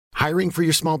Hiring for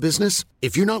your small business?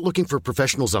 If you're not looking for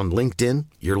professionals on LinkedIn,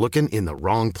 you're looking in the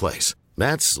wrong place.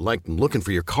 That's like looking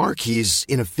for your car keys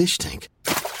in a fish tank.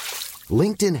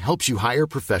 LinkedIn helps you hire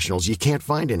professionals you can't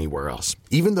find anywhere else,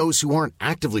 even those who aren't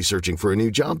actively searching for a new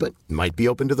job but might be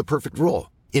open to the perfect role.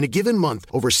 In a given month,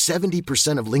 over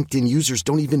 70% of LinkedIn users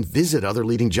don't even visit other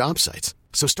leading job sites.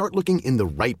 So start looking in the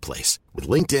right place. With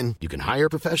LinkedIn, you can hire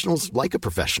professionals like a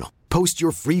professional. Post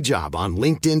your free job on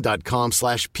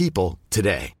linkedin.com/people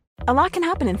today. A lot can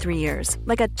happen in 3 years,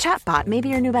 like a chatbot may be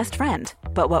your new best friend.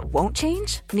 But what won't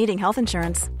change? Needing health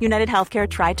insurance. United Healthcare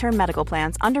Tri-Term Medical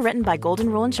Plans, underwritten by Golden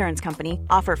Rule Insurance Company,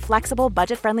 offer flexible,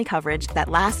 budget-friendly coverage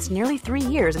that lasts nearly 3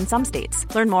 years in some states.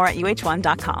 Learn more at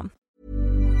uh1.com.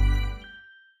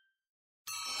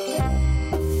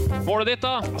 Målet ditt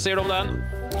da, hva sier du om den?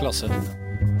 Klasse.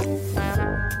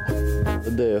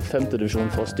 Det 5. divisjon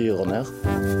fra styret ned.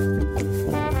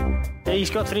 Jeg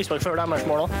skal ha et frispark før deres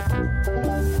mål da.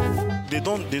 They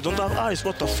don't have eyes,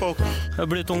 what the fuck? Det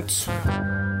blir tungt.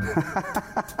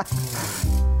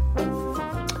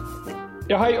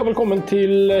 Ja, hei og velkommen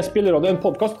til Spillerrådet, en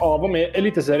podcast av og med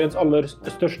Eliteseriens aller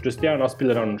største stjerne,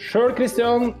 spilleren selv,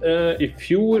 Kristian. I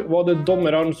fjor var det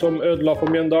dommeren som ødela for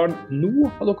Mjøndalen.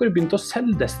 Nå har dere begynt å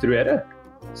selvdestruere.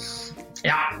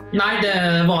 Ja, nei, det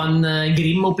var en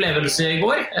grim opplevelse i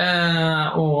går,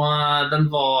 og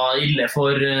den var ille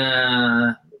for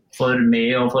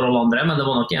meg og for alle andre, men det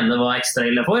var nok en det var ekstra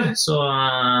ille for, så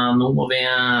nå må vi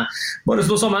bare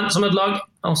stå sammen som et lag,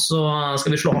 og så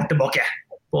skal vi slå hardt tilbake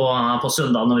på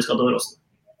søndag når vi skal til Åråsen.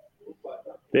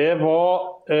 Det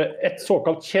var et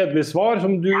såkalt kjedelig svar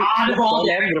som du... Ja, det var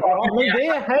det. Men det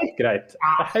er helt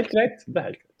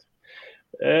greit.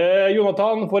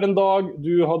 Jonathan, for en dag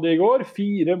du hadde i går,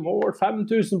 4 mål,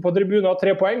 5000 på tribunen,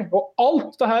 3 poeng, og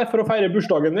alt det her for å feire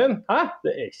bursdagen din. Hæ?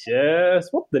 Det er ikke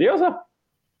småtteri, altså.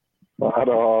 Nei,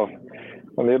 det var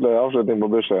en nydelig avslutning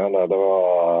på bursdagen. Det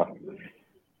var...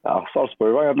 Ja,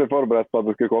 Sarpsborg var egentlig forberedt på at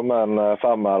det skulle komme en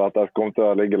 5-er, at det kom til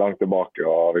å ligge langt tilbake,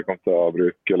 og vi kom til å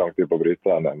bruke lang tid på å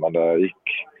bryte henne. Men det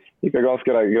gikk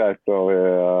ganske greit, og vi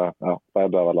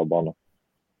feide vel av banen.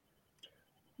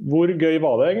 Hvor gøy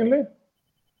var det egentlig?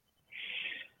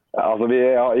 Ja, altså vi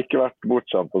har ikke vært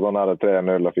bortskjemt på sånne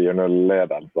 3-0 og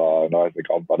 4-0-ledelser underveis i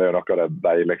kamper. Det er jo noe av det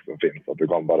deiligste som finnes, at du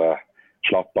kan bare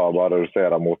slappe av, bare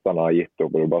redusere motstanderen har gitt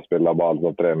opp, og du bare spiller ball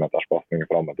så 3 meters passning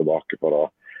frem og tilbake for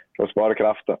å spare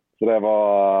krefter. Så det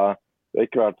var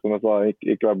ikke vært, som jeg sa,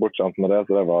 ikke vært bortskjemt med det,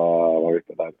 så det var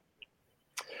viktig deilig.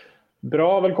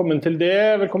 Bra, velkommen til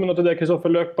det. Velkommen til deg, Kristoffer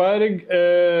Løkberg.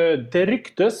 Det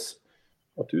ryktes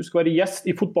at du skal være gjest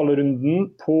i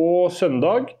fotballrunden på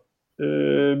søndag.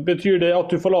 Betyr det at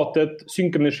du forlater et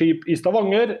synkende skip i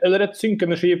Stavanger, eller et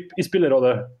synkende skip i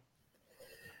Spillerrådet?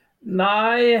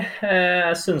 Nei,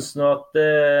 jeg synes nå at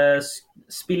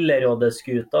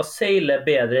Spillerrådet-skuta seiler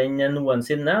bedre enn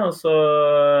noensinne. Altså,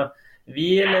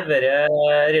 vi leverer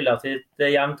relativt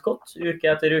jevnt godt, uke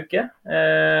etter uke.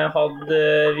 Hadde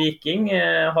Viking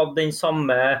hadde de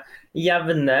samme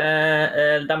jevne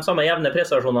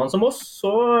prestasjonene som oss,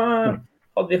 så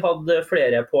hadde vi hatt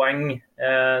flere poeng.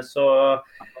 Så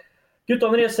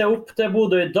guttene reiser opp til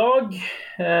Bodø i dag,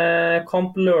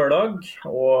 kamp lørdag,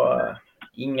 og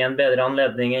ingen bedre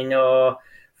anledning enn å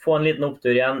få en liten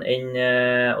opptur igjen enn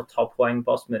å ta poeng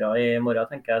på Aspmyra i morgen,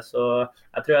 tenker jeg. Så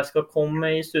jeg tror jeg skal komme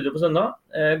i studio på søndag.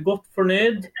 Godt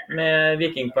fornøyd med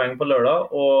vikingpoeng på lørdag,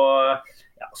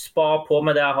 og spa på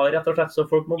med det jeg har, rett og slett, så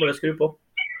folk må bare skru på.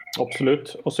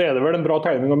 Absolutt. Og så er det vel en bra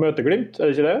timing å møte Glimt, er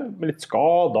det ikke det? Med litt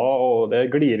skader, og det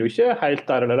glir jo ikke helt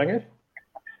der eller lenger.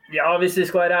 Ja, hvis vi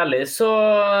skal være ærlige, så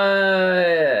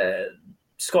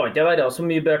skal ikke være så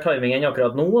mye bedre timing enn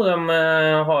akkurat nå. De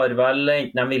har vel,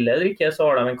 enten de vil eller ikke, så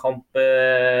har de en kamp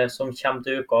som kommer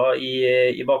til uka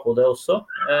i bakhodet også.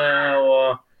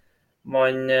 Og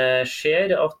man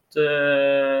ser at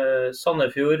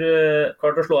Sandefjord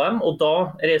klarte å slå dem, og da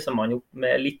reiser man opp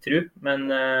med litt tro, men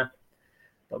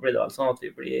da blir det vel sånn at vi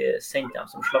blir sendt dem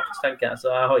som slakt, tenker jeg.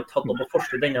 Så jeg har ikke tatt noe på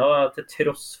forskudd ennå, til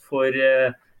tross for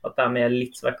at de er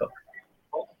litt svekket.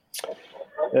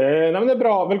 Nei, men det er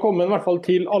bra. Velkommen i hvert fall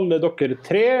til alle dere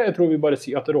 3. Jeg tror vi bare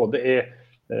sier at rådet er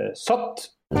satt.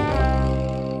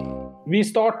 Vi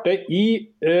starter i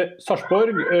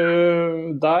Sarpsborg.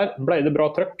 Der ble det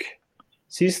bra trøkk.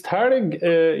 Sist helg,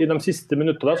 i de siste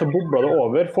minuttene der, så boblet det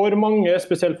over for mange,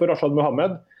 spesielt for Rashad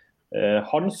Mohammed.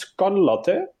 Han skalla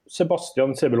til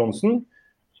Sebastian Sebulonsen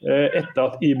etter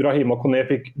at Ibrahima Kone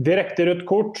fikk direkte rødt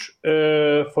kort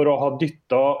for å ha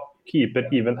dyttet keeper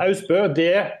Iven Ausbø.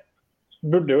 Det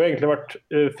burde jo egentlig vært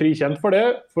frikjent for det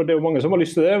er jo mange som har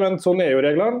lyst til det, men sånn er jo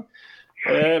reglene.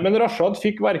 Men Rashad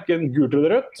fikk hverken gult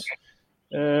eller rødt.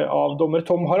 av dommer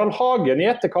Tom Harald Hagen. I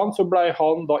etterkant så ble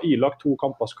han da ilagt 2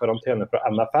 kampers karantene fra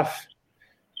NFF.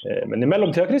 Men i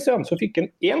mellomtida, Kristian, så fikk han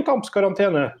 1 kamps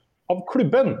karantene av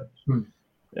klubben.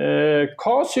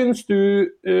 Hva syns du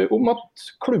om at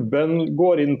klubben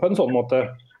går inn på en sånn måte?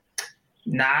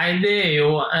 Nei, det jo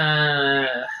en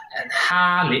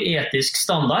herlig etisk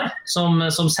standard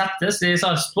som settes i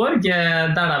Sarpsborg,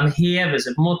 der de hever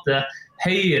seg på en måte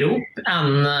høyere opp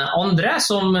enn andre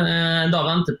som da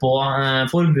venter på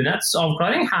forbundets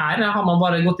avklaring. Her har man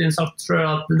bare gått inn og sagt selv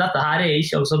at dette her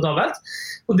ikke akseptabelt,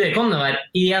 og det kan jo være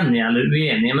enige eller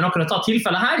uenige, men akkurat da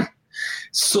tilfellet her,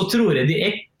 så tror jeg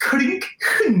det klink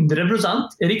 100%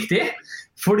 riktig.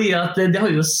 Fordi at det har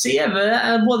jo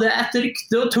sevet både et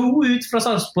rykte og 2 ut fra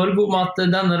Sarpsborg om at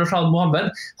denne Rashad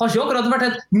Mohammed har ikke akkurat vært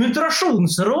et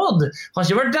motivasjonsråd. Har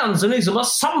ikke vært den som liksom har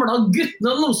samlet guttene,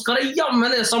 og nå skal det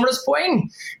jammen det samles poeng.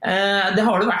 Det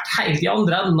har det vært helt i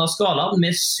andre enden av skalaen,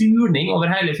 med surning over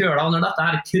hele fjøla. Når dette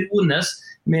her krones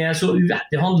med så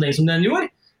uvettig handling som den gjorde,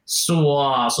 så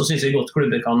synes jeg godt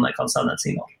klubber kan sende et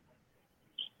signal.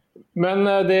 Men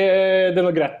det er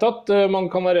noe greit at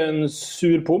man kan være en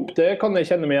sur pump, det kan jeg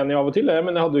kjenne meg igjen i av og til,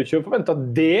 men jeg hadde jo ikke forventet at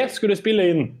det skulle spille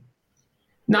inn.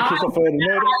 Nei,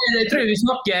 jeg tror vi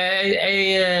snakker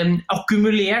en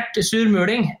akkumulert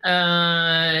surmuling.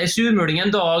 Surmuling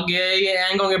en dag,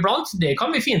 en gang iblant, det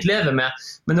kan vi fint leve med.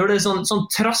 Men når det sånn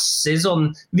trassig,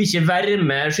 vil ikke være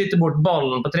med, skyte bort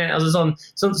ballen på trening, altså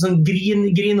sånn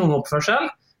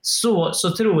grinungoppførsel, så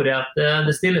tror jeg at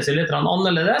det stiller seg litt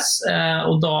annerledes,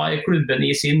 og da klubben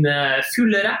i sin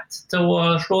fulle rett til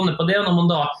å slå ned på det, når man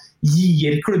da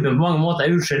gir klubben på mange måter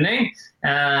en unnskyldning.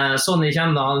 Sånn jeg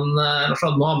kjenner han,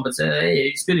 Rashad Mohammed,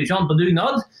 spiller ikke han på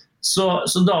dugnad, så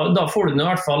da får du i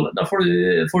hvert fall, da får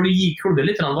du gi klubben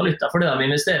litt valuta for det de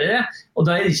investerer i, og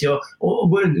da det ikke å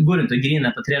gå rundt og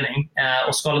grine på trening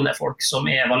og skalle ned folk som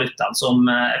valutaen som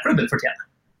klubben fortjener.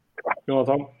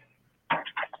 Jonathan?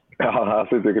 Ja, jeg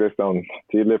synes jo Kristian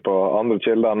tydelig på andre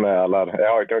kilder enn meg, eller jeg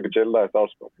har ikke noen kilder i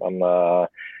Sarpsborg,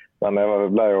 men jeg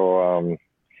ble jo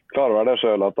klar over det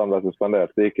selv at han ble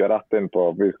suspendert. Det gikk jo rett inn på,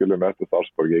 vi skulle møte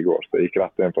Sarpsborg i går, så jeg gikk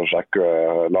rett inn på å sjekke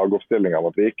lagoppstillingen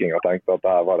mot Viking og tenkte at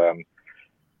det her var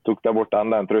tok det bort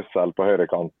enda en trussel på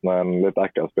høyrekanten, en litt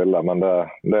ekkel spiller, men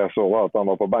det jeg så var at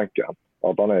han var på benken,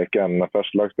 at han ikke en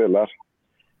førstelagsspiller.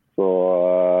 Så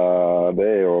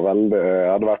det jo veldig,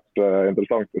 hadde vært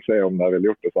interessant å se om de ville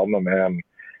gjort det samme med en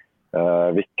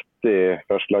viktig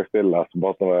førstelagsspiller som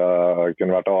bare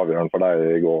kunne vært avgjørende for deg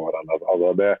i går.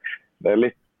 Altså, det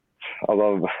litt,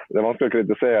 altså, det vanskelig å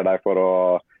kritisere deg for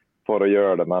å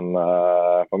gjøre det, men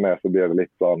for meg så blir det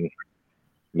litt sånn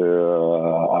du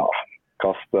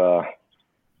kaster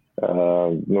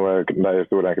nå det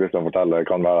historien Kristian forteller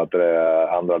kan være at det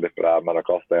endrer litt på det, men å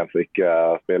kaste en som ikke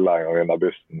spiller en gang under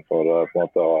bussen for på en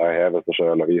måte å heve seg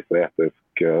selv og vise etisk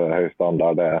høy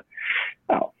standard,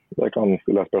 det kan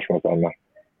stille spørsmål sammen.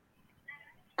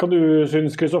 Hva du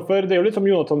synes, Kristoffer? Det jo litt som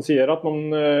Jonathan sier, at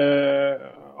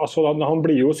han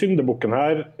blir jo syndebukken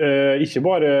her, ikke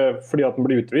bare fordi at han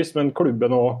blir utvist, men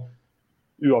klubben også,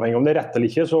 uavhengig om det rett eller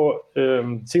ikke, så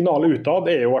signalet utad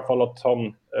jo i hvert fall at han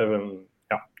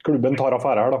klubben tar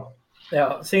affære her da.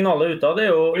 Ja, signalet utad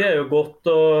er jo godt,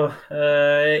 og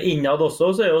innad også,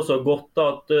 så det jo også godt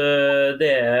at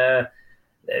det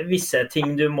visse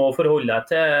ting du må forholde deg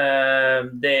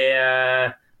til.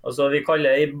 Altså vi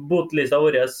kaller i botlista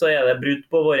vår, så det brudd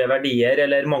på våre verdier,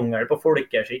 eller mangel på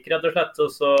folkeskikk, rett og slett,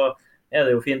 og så det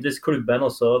jo fint hvis klubben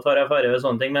også tar affære ved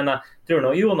sånne ting, men jeg tror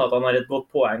nok Jonathan har et godt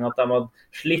poeng at de hadde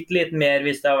slitt litt mer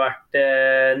hvis det har vært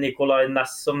Nicolai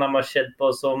Næss som de har sett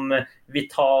på som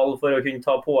vital for å kunne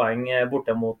ta poeng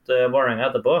borte mot Vålerenga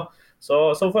etterpå,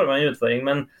 så får man en utfordring.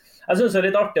 Men jeg synes det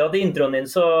litt artig at i introen din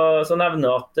så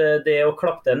nevner at det å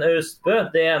klappe en Østbø,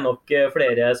 det nok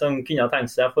flere som kunne ha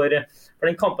tenkt seg, for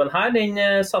den kampen her, den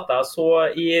satt jeg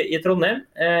så i Trondheim,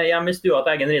 hjemme i stua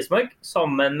til Eggen Rismark,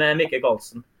 sammen med Mikke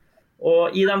Karlsen.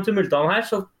 Og i de tumultene her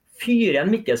så fyrer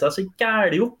en Mikke seg så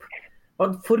gærlig opp.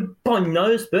 Forbanna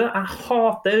Østbø, jeg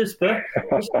hater Østbø.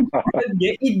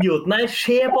 Idioten her,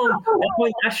 se på han.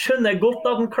 Jeg skjønner godt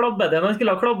at han klabbet den, han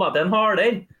skulle ha klabbet den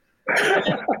hardere.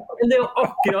 Men det jo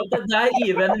akkurat det der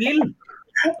Iven vil.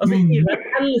 Altså, Iven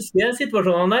elsker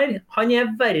situasjonene der.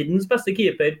 Han verdens beste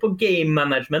keeper på game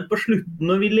management på slutten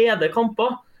når vi leder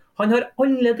kamper. Han har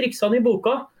alle triksene i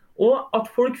boka, og at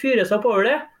folk fyrer seg på over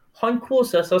det, han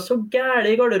koser seg så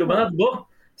gærlig i garderoben etterpå.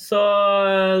 Så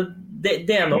det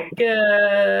nok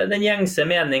den gjengse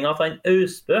meningen at han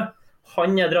Østbø,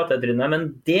 han drattetrynet, men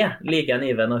det liker en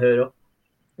Iven å høre også.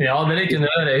 Ja, det liker jeg å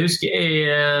gjøre. Jeg husker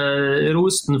jeg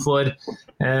rosten for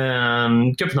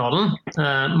cupfinalen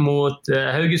mot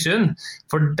Haugesund.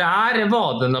 For der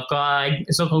var det noe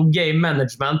sånn game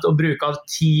management og bruk av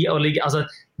tid og ligge. Altså,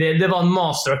 det var en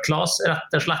masterclass,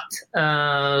 rett og slett.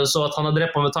 Så at han har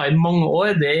drevet på med det i mange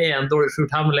år, det en dårlig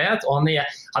skjult hemmelighet. Og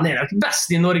han nok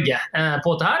best i Norge på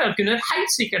det her. Han kunne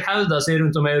helt sikkert hevde seg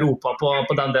rundt om i Europa på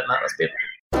den delen her av spillet.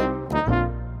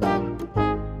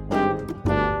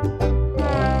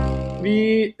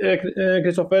 Vi,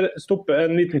 Kristoffer, stopper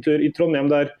en liten tur i Trondheim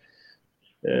der,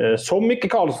 som Mikke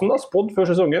Karlsen da, spådd før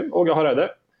sesongen, Åge Hareide.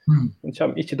 Han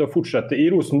kommer ikke til å fortsette i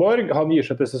Rosenborg. Han gir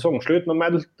seg til sesongslutt. Nå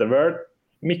meldte vel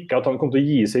Mikke at han kom til å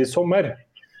gi seg i sommer.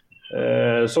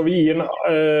 Så vi gir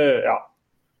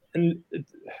en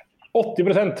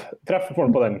 80% treffer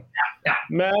for på den. Ja.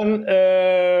 Men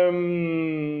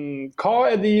hva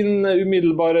din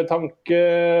umiddelbare tanke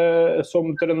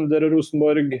som trønder og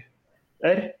Rosenborg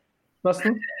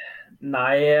nesten?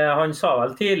 Nei, han sa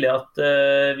vel tidlig at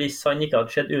hvis han ikke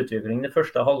hadde skjedd utvikling det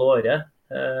første halve året,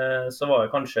 så var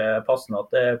det kanskje passende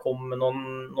at det kom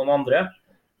noen andre.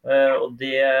 Og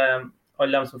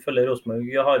alle de som følger Rosenborg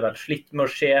har vel slitt med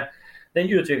å se den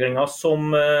utviklingen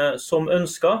som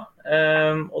ønsket.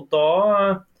 Og da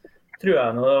tror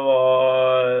jeg det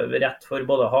var rett for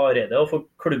både Hareide og for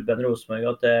klubben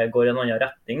Rosenborg at det går i en annen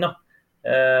retning.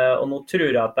 Og nå tror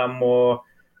jeg at de må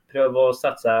prøve å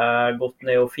sette seg godt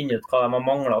ned og finne ut hva de har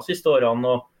manglet de siste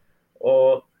årene,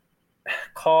 og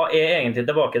hva egentlig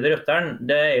tilbake til røtteren.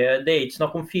 Det ikke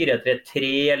snakk om 4-3-3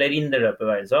 eller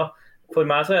indreløpbevegelser. For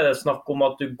meg så det snakk om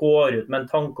at du går ut med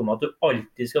en tanke om at du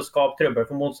alltid skal skape trøbbel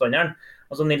for motstanderen.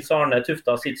 Altså Nils Arne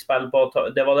tufta sitt spill på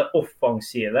at det var det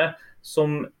offensive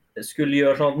som skulle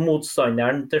gjøre sånn at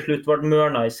motstanderen til slutt ble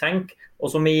mørnet i senk,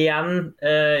 og som igjen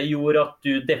gjorde at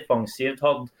du defensivt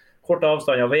hadde korte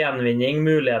avstander ved gjenvinning,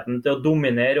 muligheten til å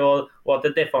dominere, og at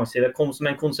det defensive kom som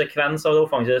en konsekvens av det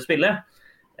offensive spillet.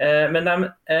 Men de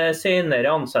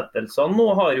senere ansettelsene nå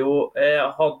har jo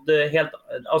hatt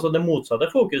det motsatte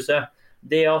fokuset.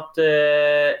 Det at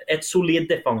et solid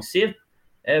defensiv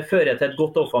fører til et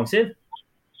godt offensiv.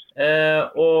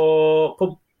 Og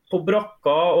på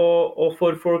brakka og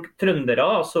for folk trøndere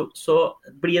så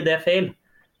blir det feil.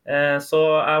 Så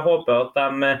jeg håper at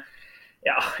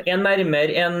de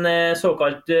nærmere en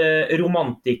såkalt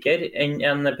romantiker enn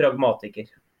en pragmatiker.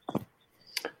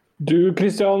 Du,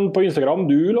 Kristian, på Instagram,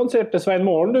 du lanserte Svein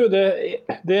Målen, du.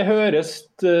 Det høres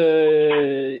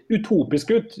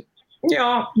utopisk ut.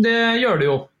 Ja, det gjør det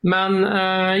jo. Men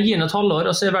gi den et halvår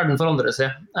og se verden forandre seg.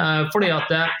 Fordi at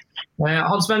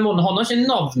Svein Målen, han har ikke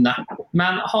navnet,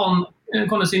 men han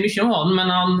kan jo si mye om han, men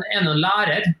han en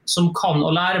lærer som kan å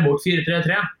lære bort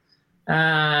 4-3-3.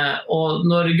 Og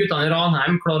når guttene i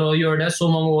Ranheim klarer å gjøre det så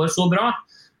mange år så bra,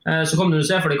 så kan du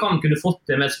se for deg kan kunne fått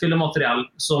det med et spillemateriell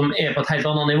som på et helt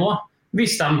annet nivå,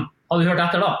 hvis de hadde hørt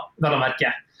etter da, vel å merke.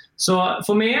 Så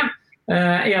for meg,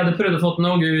 jeg hadde prøvd å få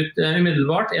noe ut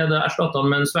umiddelbart, jeg hadde erstattet han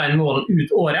med en Svein Målen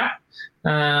ut året,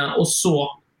 og så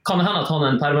kan det hende at han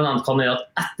en permanent kandidat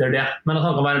etter det, men at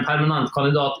han kan være en permanent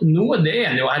kandidat nå, det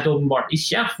han jo helt åpenbart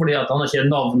ikke, fordi at han har ikke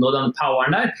navn og den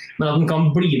poweren der, men at han kan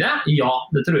bli det, ja,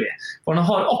 det tror jeg. For han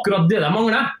har akkurat det de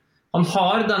mangler. Han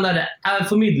har den der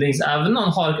formidlingsevnen,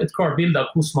 han har et klart bilde av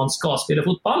hvordan man skal spille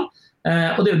fotball,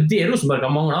 og det jo det Rosenborg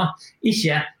har manglet.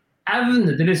 Ikke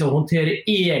evne til liksom å håndtere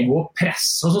ego og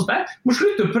press og sånt der. Man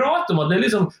slutter å prate om at det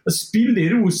liksom å spille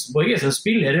i Rosenborg som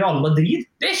spiller i Real Madrid.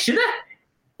 Det ikke det.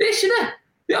 Det ikke det.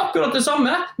 Det akkurat det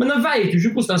samme, men de vet jo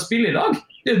ikke hvordan de spiller i dag.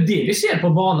 Det jo det vi ser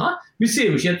på banen. Vi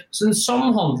ser jo ikke en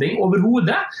samhandling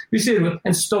overhodet. Vi ser jo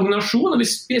en stagnasjon, og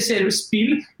vi ser jo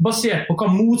spill basert på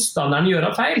hva motstanderen gjør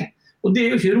av feil. Og det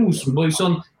jo ikke Rosenborg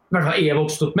sånn, i hvert fall jeg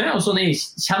vokst opp med, og sånn jeg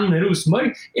kjenner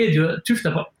Rosenborg, det jo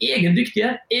tuftet på egen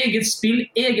dyktighet, eget spill,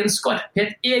 egen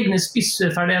skarphet, egne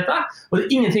spissferdigheter, og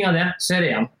det ingenting av det ser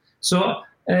jeg igjen. Så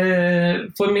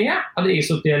for meg hadde jeg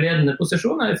stått i en ledende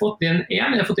posisjon. Jeg har fått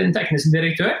inn en teknisk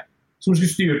direktør som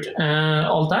skulle styrt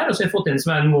alt her, og så har jeg fått inn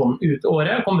Svein Målen ut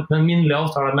året, kommet med en minnelig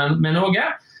avtale med Norge,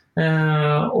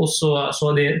 og så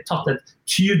har de tatt et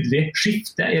tydelig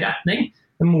skifte i retning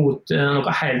mot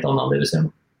noe helt annet enn det vi ser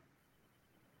nå.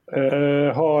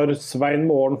 Har Svein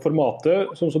Målen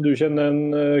formatet, sånn som du kjenner en,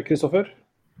 Kristoffer?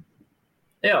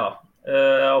 Ja,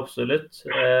 absolutt.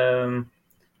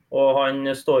 Og han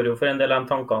står jo for en del av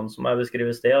de tankene som jeg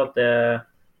beskriver i sted, at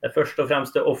det først og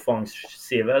fremst det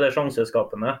offensive, det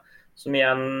sjanseskapende, som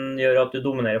igjen gjør at du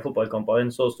dominerer fotballkamper i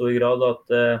en så stor grad at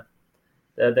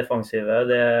det defensive,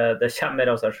 det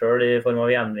kommer av seg selv i form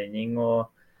av gjenvinning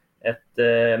og et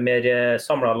mer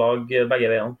samlet lag begge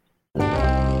veiene.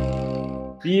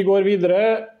 Vi går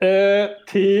videre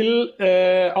til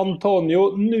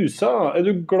Antonio Nusa.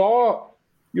 Du glad,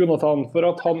 Jonathan, for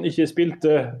at han ikke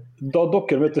spilte da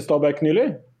dere møtte Stabæk nylig?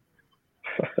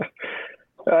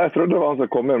 Jeg trodde det var han som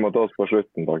kom inn mot oss på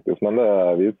slutten, faktisk, men det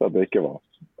viste at det ikke var.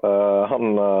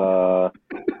 Han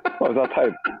har sett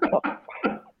helt...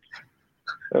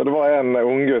 Det var en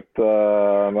unggutt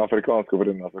med afrikansk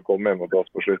opprinnelse som kom inn mot oss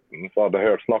på slutten. Så hadde jeg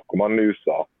hørt snakk om han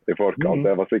Nusa i forkant.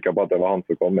 Jeg var sikker på at det var han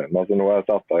som kom inn. Altså, nå har jeg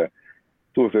sett i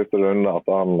 2 siste runder at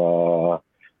han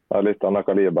er litt annen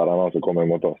kaliber enn han som kom inn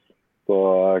mot oss. Så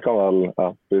jeg kan vel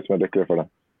vise meg lykkelig for det.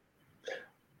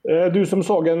 Du som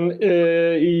så en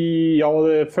i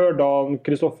Førdan,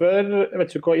 Kristoffer, jeg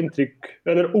vet ikke hva inntrykk,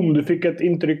 eller om du fikk et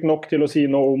inntrykk nok til å si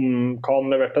noe om hva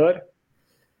han leverte der?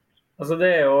 Altså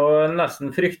det jo nesten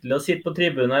fryktelig å sitte på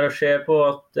tribunen her og se på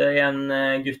at en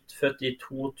gutt født i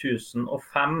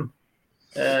 2005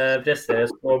 presterer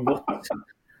så godt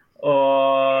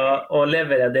og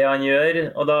leverer det han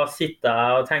gjør, og da sitter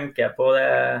jeg og tenker på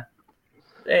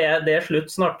det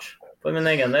slutt snart for min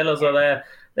egen del. Altså det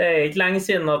ikke lenge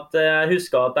siden at jeg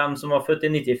husker at de som var født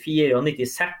i 94 og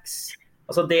 96,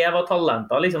 altså det var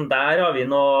talenter, liksom der har vi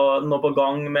noe på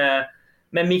gang med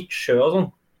Midtsjø og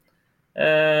sånn.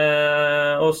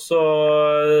 Og så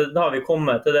da har vi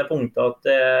kommet til det punktet at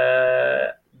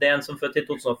det en som født i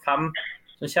 2005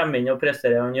 som kommer inn og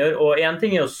presterer det han gjør, og en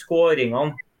ting jo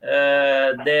skåringene,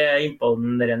 det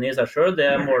imponerende i seg selv,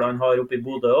 det målet han har oppe i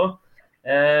Bodø også,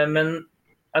 men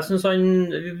jeg synes han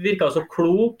virker så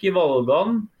klok i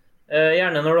valgene.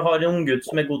 Gjerne når du har en unggutt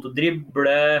som god til å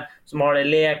drible, som har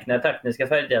de lekne tekniske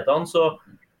ferdighetene,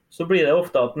 så blir det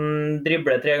ofte at han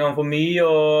dribler 3 ganger for mye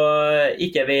og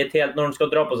ikke vet helt når han skal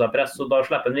dra på seg press, og da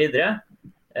slipper han videre.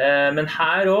 Men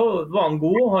her også var han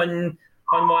god.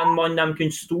 Han var en mann de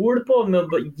kunne stole på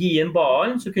med å gi en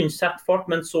ballen, så kunne han sette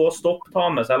fart, men så stopp, ta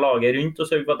med seg laget rundt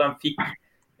og sørge for at de fikk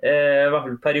i hvert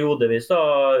fall periodevis da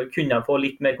kunne de få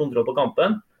litt mer kontroll på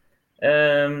kampen.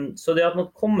 Så det at man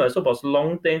kommer såpass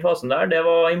langt i den fasen der, det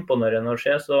var imponerende å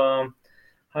se, så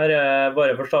her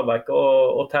bare for Stabæk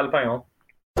å telle pengene.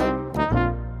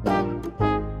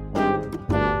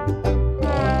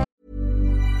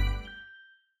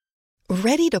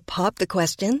 Ready to pop the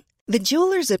question? The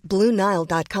jewelers at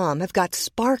BlueNile.com have got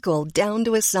sparkle down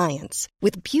to a science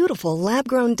with beautiful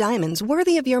lab-grown diamonds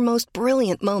worthy of your most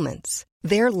brilliant moments.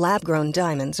 Their lab-grown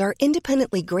diamonds are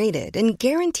independently graded and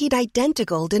guaranteed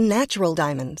identical to natural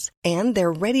diamonds, and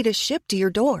they're ready to ship to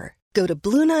your door. Go to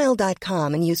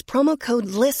BlueNile.com and use promo code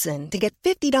LISTEN to get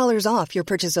 $50 off your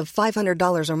purchase of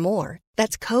 $500 or more.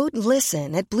 That's code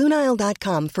LISTEN at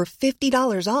BlueNile.com for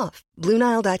 $50 off.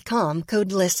 BlueNile.com,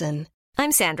 code LISTEN.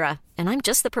 I'm Sandra, and I'm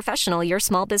just the professional your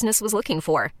small business was looking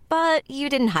for. But you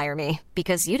didn't hire me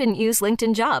because you didn't use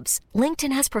LinkedIn Jobs.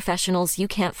 LinkedIn has professionals you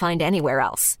can't find anywhere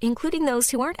else, including those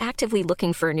who aren't actively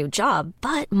looking for a new job,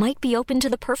 but might be open to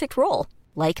the perfect role,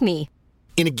 like me.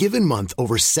 In a given month,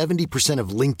 over 70% of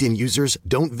LinkedIn users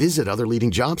don't visit other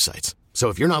leading job sites. So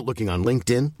if you're not looking on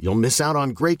LinkedIn, you'll miss out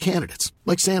on great candidates,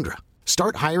 like Sandra.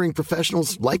 Start hiring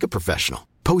professionals like a professional.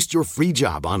 Post your free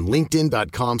job on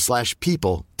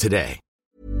linkedin.com/people today.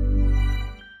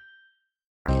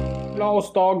 La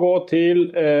oss da gå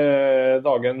til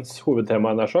dagens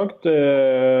hovedtema, nær sagt.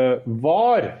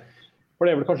 VAR, for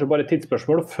det vel kanskje bare et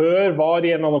tidsspørsmål, før VAR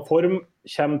i en annen form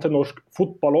kommer til norsk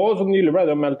fotball også. Så nylig ble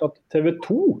det meldt at TV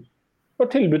 2 har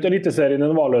tilbudt Eliteserien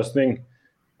en VAR-løsning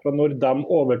fra når de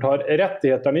overtar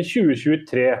rettighetene i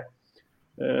 2023.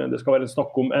 Det skal være en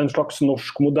snakk om en slags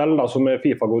norsk modell da, som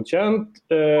FIFA-godkjent.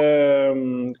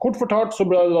 Kort fortalt så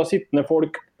ble det da sittende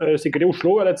folk sikkert i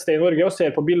Oslo eller et sted i Norge og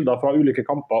ser på bilder fra ulike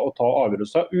kamper og ta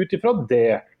avgjørelser ut ifra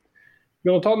det.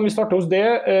 Jonathan, vi starter hos det.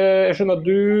 Jeg skjønner at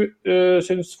du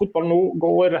synes fotball nå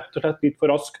går rett og slett litt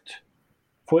for raskt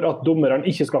for at dommeren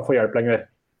ikke skal få hjelp lenger.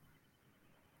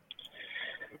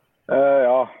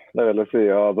 Ja, det vil jeg si.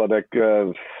 Altså,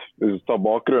 hvis du tar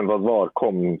bakgrunnen for at VAR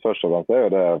kom først og fremst, er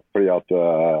jo det fordi at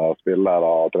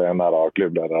spillere, trenere og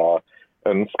klubbledere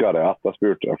ønsker det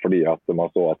etterspurt det, fordi at man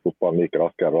så at fotballen gikk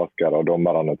raskere, og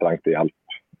dommerne trengte hjelp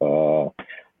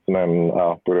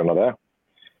på grunn av det.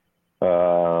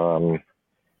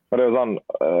 Men det er jo sånn,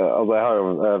 altså jeg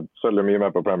følger mye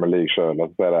med på Premier League selv, og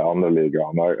så ser jeg andre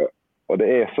ligaer, og det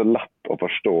er så lett å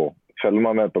forstå. Følger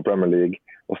man med på Premier League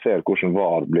og ser hvordan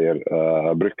VAR blir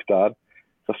brukt der,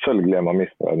 selvfølgelig er man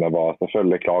misnøyd med VAR,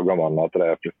 selvfølgelig klager man at det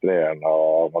er frustrerende,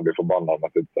 og man blir forbannet når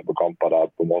man sitter på kamper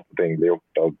der på måten ting blir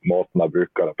gjort, og måten jeg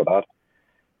bruker det på der.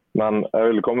 Men jeg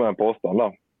vil komme med en påstand da,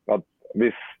 at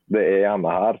hvis det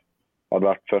EM-et her hadde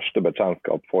vært første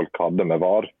bekjentskap folk hadde med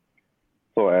VAR,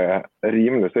 så er jeg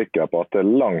rimelig sikker på at det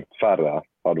langt færre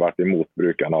hadde vært imot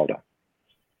bruken av det.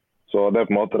 Så det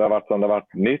på en måte det har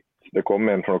vært nytt. Det kom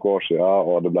inn for noen år siden,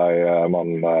 og det ble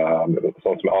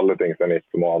sånn som med alle ting som nytt,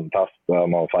 så må man teste,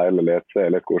 man feiler litt, se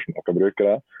litt hvordan man kan bruke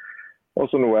det. Og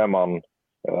så nå man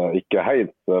ikke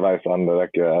helt veis ende, det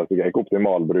ikke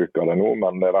optimal bruk av det nå,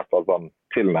 men det i hvert fall sånn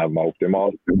tilnærmet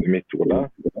optimalt i mitt hode.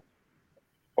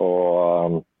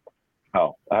 Og ja,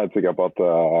 jeg helt sikker på at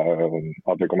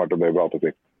vi kommer til å bli bra på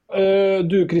sikt.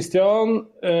 Du, Kristian,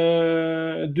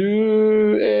 du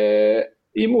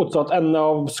i motsatt ende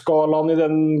av skalaen i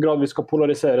den grad vi skal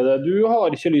polarisere det. Du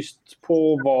har ikke lyst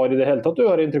på VAR i det hele tatt, du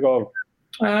har inntrykk av?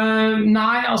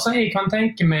 Nei, altså jeg kan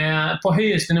tenke meg på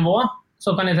høyeste nivå,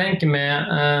 så kan jeg tenke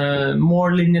meg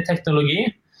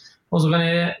mållinjeteknologi, og så kan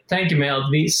jeg tenke meg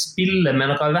at vi spiller med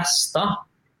noen vester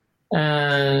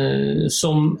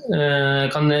som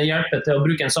kan hjelpe til å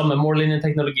bruke den samme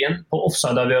mållinjeteknologien på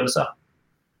offside-avgjørelser.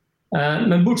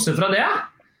 Men bortsett fra det,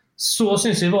 så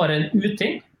synes jeg var en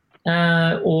uting.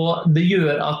 Og det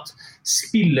gjør at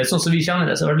spillet sånn som vi kjenner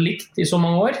det som har vært likt i så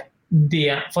mange år,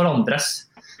 det forandres.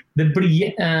 Det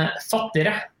blir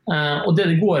fattigere. Og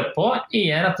det går på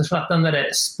rett og slett den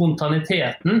der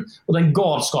spontaniteten og den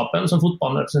galskapen som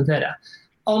fotballen representerer.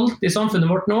 Alt i samfunnet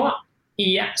vårt nå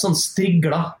sånn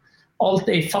strigla. Alt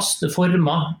i faste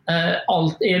former.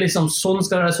 Alt liksom sånn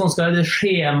skal det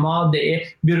skjema,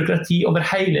 det byråkrati over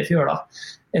hele fjøla.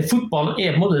 Fotballen på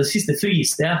en måte det siste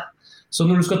fristed. Så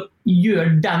når du skal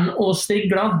gjøre den og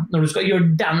strigla, når du skal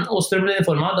gjøre den og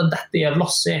strømlinjeforma, dette av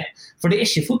lasset. For det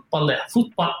ikke fotball det.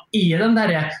 Fotball den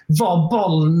der, var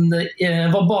ballen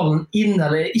inne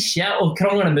eller ikke, og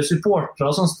krangler med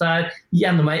supportere sånn der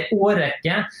gjennom en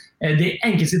årrekke. Det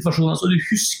enkeltsituasjoner som du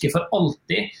husker for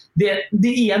alltid. Det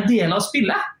en del av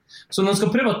spillet. Så når man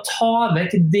skal prøve å ta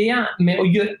vekk det med å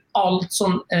gjøre alt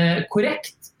sånn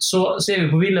korrekt, så ser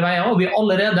vi på ville veier, og vi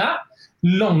allerede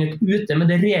langt ute med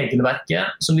det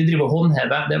regelverket som vi driver og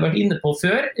håndhever. Det har vært inne på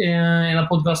før i denne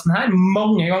podcasten her,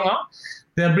 mange ganger.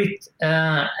 Det har blitt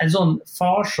en sånn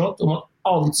farsott om at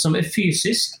alt som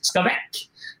fysisk skal vekk.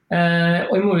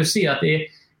 Og jeg må jo si at jeg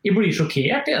blir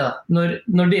sjokkert i det.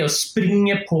 Når det å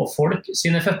springe på folk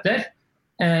sine føtter,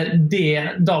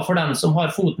 det da for den som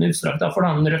har foten utstrakt, da for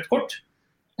den rødt kort.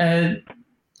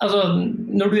 Altså,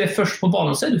 når du først på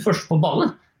ballen, så du først på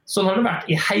ballen. Sånn har det vært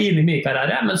i hele min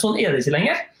karriere, men sånn det ikke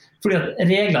lenger, fordi at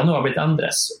reglene nå har blitt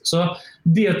endret. Så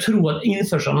det å tro at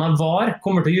innførselen av VAR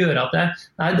kommer til å gjøre at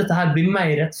dette her blir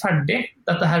mer rettferdig,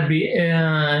 dette her da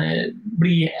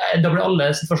blir alle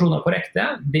situasjoner korrekte,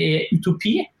 det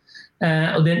utopi,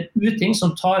 og det en uting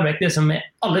som tar vekk det som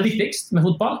aller viktigst med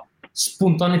fotball,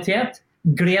 spontanitet,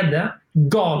 glede,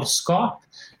 galskap,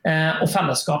 og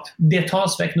fellesskap. Det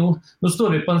tas vekk nå. Nå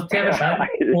står vi på en TV-skjerm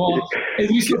og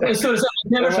vi står på en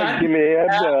TV-skjerm.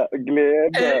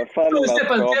 Glede,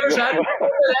 fellesskap.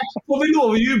 Får vi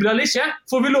lov å juble eller ikke?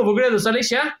 Får vi lov å glede oss eller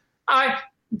ikke? Nei,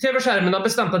 TV-skjermen har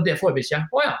bestemt at det får vi ikke.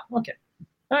 Åja, ok.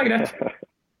 Det greit.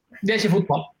 Det ikke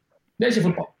fotball. Nei,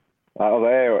 altså,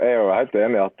 jeg er jo helt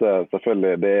enig i at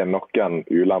selvfølgelig det noen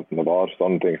ulemper med VAR,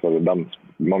 sånne ting, så man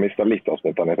mister litt av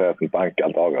spontaniteten på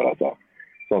enkelte avgjørelser.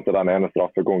 Sånn som den ene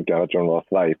straffekonken, jeg vet ikke om det var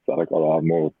Sveits eller hva det var,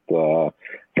 mot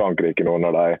Frankrike nå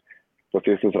når de på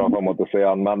siste straffa måtte se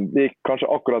han. Men det gikk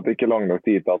kanskje akkurat ikke lang nok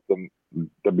tid til at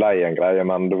det ble en greie,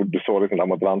 men du så liksom de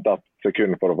måtte vente et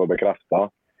sekund for å få bekreftet.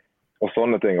 Og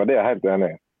sånne ting, og det er jeg helt enig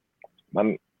i. Men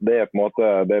det på en måte,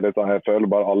 litt sånn, jeg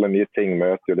føler bare alle nye ting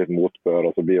møter jo litt motbør,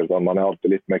 og så blir det sånn, man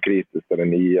alltid litt mer kritisk til det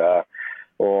nye.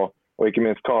 Og ikke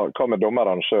minst, hva med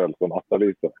dommerne selv som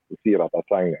etterlyser, som sier at de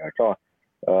trenger?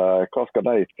 Hva skal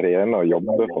de trene og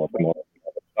jobbe for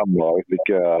hvis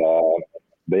ikke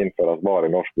det innføres VAR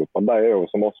i norsk fotball? De jo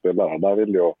som oss spillere, de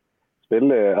vil jo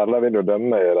spille, eller vil jo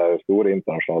dømme i de store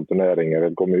internasjonale turneringer,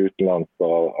 vil komme utenlands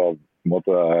og på en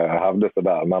måte hevde seg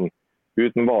der, men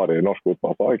uten VAR i norsk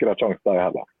fotball så har ikke det sjans de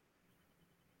heller.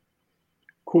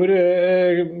 Hvor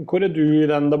du i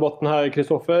den debatten her,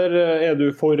 Kristoffer? Er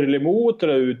du for eller imot,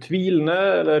 eller er du tvilende,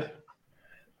 eller?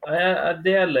 Jeg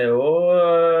deler jo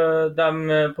de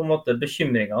på en måte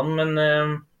bekymringene, men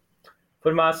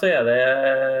for meg så det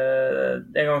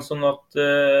en gang sånn at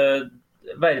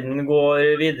verden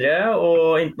går videre,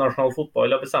 og internasjonal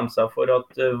fotball har bestemt seg for at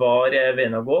VAR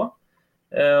veien å gå.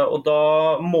 Og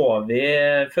da må vi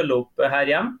følge opp her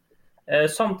hjem.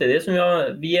 Samtidig som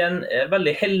vi en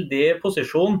veldig heldig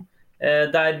posisjon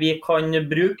der vi kan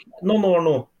bruke noen år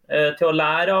nå til å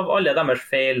lære av alle deres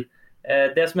feil.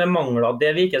 Det som mangler, det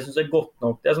vi ikke synes godt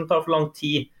nok, det som tar for lang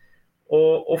tid,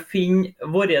 og finne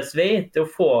vår vei til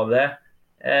å få det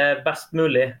best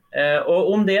mulig. Og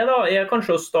om det da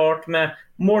kanskje å starte med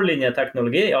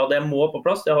mållinjeteknologi, ja det må på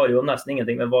plass, det har jo nesten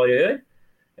ingenting med VAR å gjøre.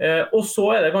 Og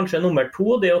så det kanskje nummer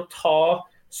 2, det å ta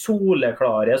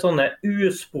soleklare, sånne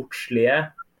usportslige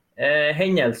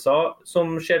hendelser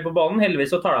som skjer på banen.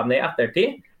 Heldigvis så tar de det i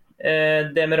ettertid,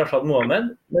 det med Rashad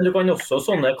Mohammed. Men du kan også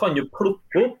sånne, kan du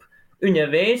plukke opp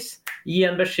underveis, gi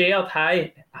en beskjed at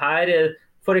her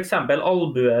for eksempel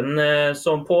albuen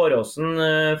som på Åråsen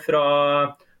fra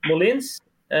Molins.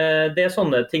 Det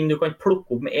sånne ting du kan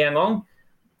plukke opp med en gang.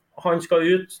 Han skal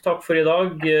ut, takk for i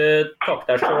dag, takk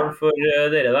deg selv for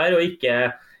dere der, og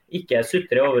ikke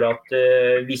sutre over at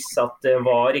hvis at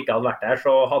VAR ikke hadde vært der,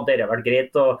 så hadde det vært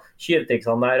greit, og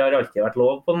tjuvtriksene der har alltid vært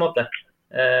lov på en måte.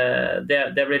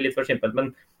 Det blir litt for simpelt, men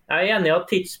jeg er enig i at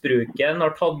tidsbruken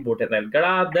har tatt bort en del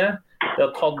glede, det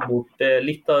har tatt bort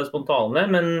litt av det spontane,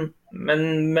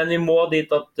 men vi må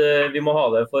dit at vi må ha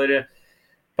det for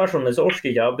personlig så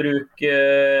orsker ikke å bruke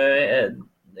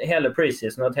hele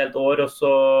preseason et helt år, og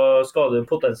så skal du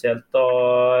potensielt da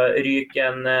ryke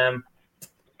en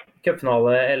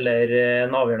cupfinale eller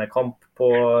en avgjørende kamp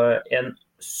på en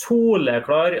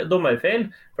soleklar dommerfeil,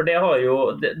 for det har jo,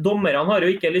 dommerne har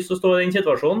jo ikke lyst til å stå i den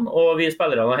situasjonen, og vi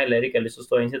spillerne har heller ikke lyst til å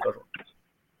stå i den situasjonen.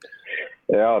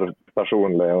 Jeg har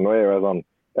personlig, og nå er jo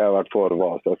jeg har vært for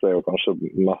VAR, så jeg ser jo kanskje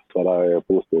mest av de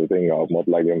positive tingene og på en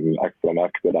måte legger ekstra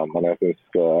merke til dem, men jeg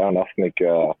har nesten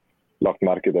ikke lagt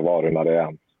merke til VAR under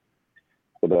EM.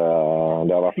 Så det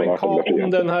har vært men hva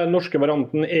om den her norske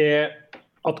varianten er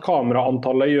at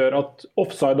kameraantallet gjør at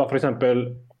offside da for eksempel,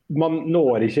 man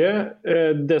når ikke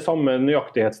det samme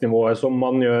nøyaktighetsnivået som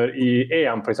man gjør i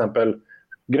EM for eksempel.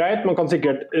 Greit, man kan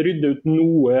sikkert rydde ut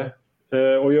noe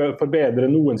og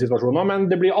forbedre noen situasjoner, men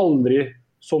det blir aldri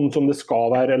sånn som det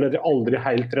skal være, eller aldri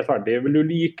helt rettferdig. Vil du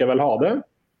likevel ha det?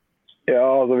 Ja,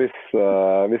 altså hvis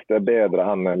det er bedre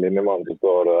enn en linjemann som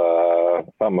står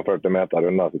 45 meter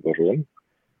unna situasjonen,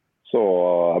 så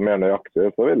mer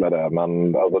nøyaktig, så vil jeg det.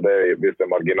 Men altså hvis det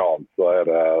er marginalt, så er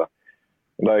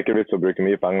det ikke vits å bruke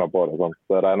mye penger på det. Sant?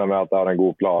 Så jeg regner med at jeg har en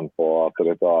god plan på at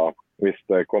hvis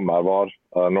det kommer VAR,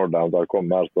 når det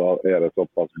kommer, så er det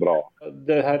såpass bra.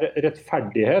 Det her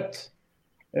rettferdighet,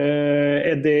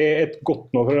 er det et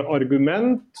godt nok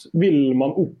argument? Vil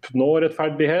man oppnå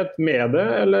rettferdighet med det,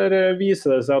 eller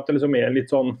viser det seg at det liksom er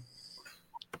litt sånn...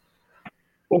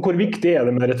 Og hvor viktig er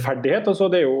det med rettferdighet? Altså,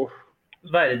 det er jo...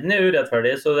 Verden er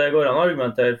urettferdig, så det går an å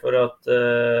argumentere for at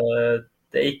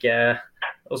det ikke...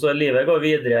 Altså, livet går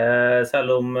videre,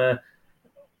 selv om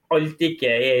alt ikke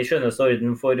er i skjønneste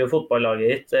orden for fotballaget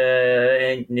ditt,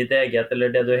 enten ditt eget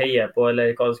eller det du heier på,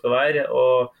 eller hva det skal være,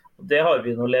 og det har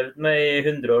vi nå levd med i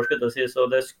 100 år, skulle jeg si, så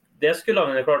det skulle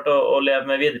vi klart å leve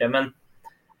med videre. Men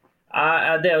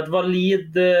det er et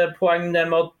valid poeng det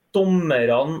med at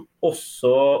dommerne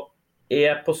også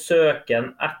er på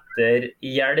søken etter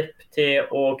hjelp til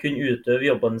å kunne utøve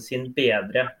jobben sin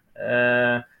bedre.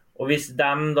 Og hvis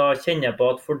de da kjenner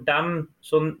på at for dem,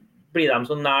 så blir de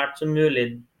så nært som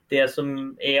mulig det som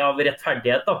er av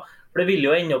rettferdighet, da. For det vil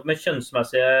jo ende opp med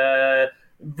kjønnsmessige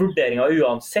vurderinger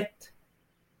uansett.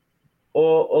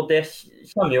 Og det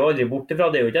kommer jo aldri bort ifra.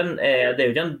 Det er jo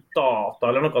ikke en data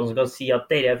eller noe som kan si at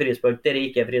dere er frispark, dere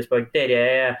ikke er frispark, dere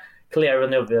er clear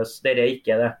and obvious, dere er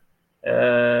ikke det.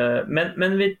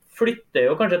 Men vi flytter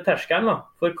jo kanskje terskelen da,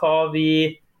 for hva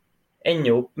vi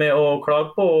ender opp med å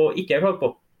klage på og ikke klage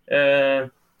på.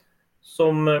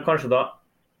 Som kanskje da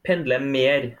pendler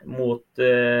mer mot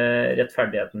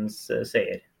rettferdighetens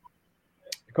seier.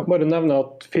 Jeg kan bare nevne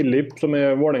at Philip, som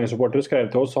er Vålerenga-supporter, skrev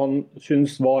til oss, han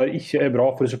synes VAR ikke er bra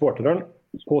for supporteren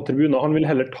på tribunen. Han vil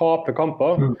heller tape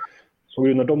kamper på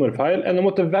grunn av dommerfeil, enn å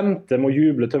måtte vente med å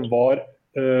juble til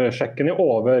VAR-sjekken er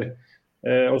over.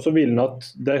 Og så vil han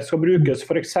at det skal brukes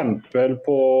for eksempel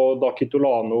på da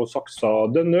Kitolano,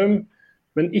 Saksa, Dønnum,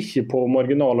 men ikke på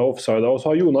marginale offside. Og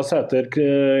så har Jonas Sæter,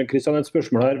 Kristian, et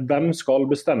spørsmål her. Hvem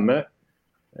skal bestemme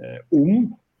om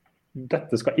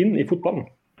dette skal inn i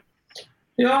fotballen?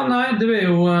 Ja, nei, det er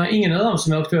jo ingen av dem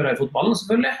som er aktører i fotballen,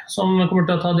 selvfølgelig, som kommer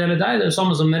til å ta del i det. Det er det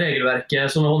samme som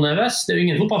regelverket som er håndheves. Det er jo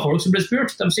ingen fotballfolk som blir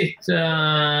spurt. De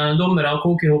sitter dommere og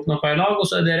koker ihop noe i lag, og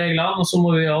så er det reglene, og så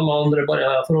må vi alle andre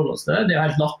bare forholde oss til det. Det er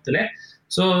helt latterlig.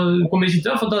 Så kommer vi ikke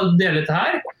til å få ta del i dette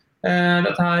her.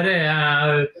 Dette her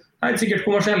er helt sikkert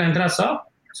kommersielle interesser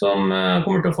som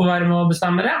kommer til å få være med å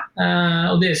bestemme det.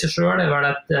 Og det i seg selv er vel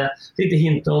et lite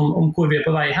hint om hvor vi er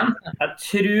på vei hen. Jeg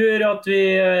tror at vi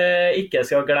ikke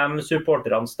skal glemme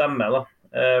supporternes stemme, da.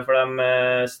 For de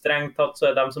strengt tatt så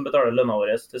er de som betaler lønna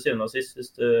vår til syvende og sist,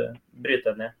 hvis du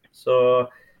bryter ned. Så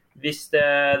hvis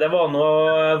det var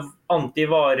noe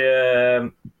anti-VAR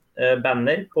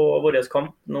banner på vår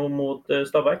kamp nå mot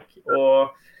Stabæk,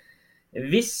 og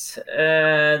hvis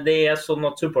det er sånn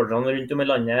at supporterne rundt om i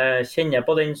landet kjenner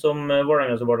på den som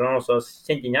Vålerenga-supporterne også har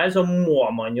kjent inn her, så må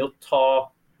man jo ta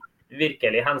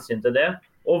virkelig hensyn til det.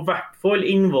 og I hvert fall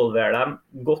involvere dem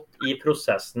godt I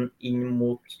prosessen inn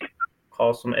mot hva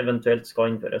som eventuelt skal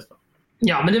innføres da.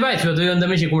 Ja, men det vet vi at de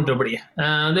ikke kommer til å bli.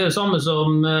 Det jo samme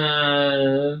som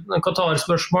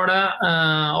Qatar-spørsmålet,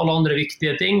 alle andre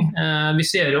viktige ting. Vi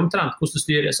ser jo omtrent hvordan det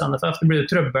styres NFF. Det blir jo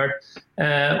trøbbel.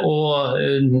 Og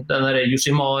den der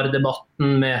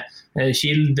Josimar-debatten med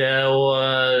kilde og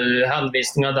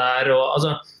henvisninger der. Og,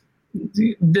 altså,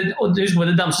 husk på,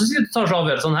 det dem som tar seg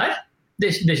avgjørelsene her.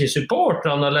 Det er ikke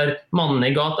supporterne eller mannen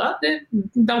I gata.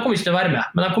 De kommer ikke til å være med.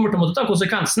 Men de kommer til å måtte ta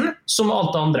konsekvensen som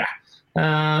alt det andre.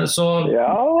 Så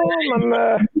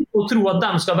å tro at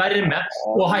de skal være med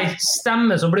og ha en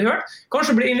stemme som blir hørt,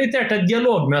 kanskje bli invitert til et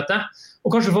dialogmøte og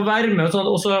kanskje få være med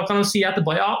og så kan de si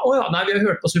etterpå nei, vi har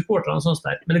hørt på supporterne og sånt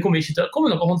der, men det kommer ikke til å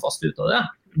komme noe håndfast ut av det,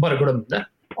 bare glem det,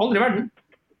 aldri I verden.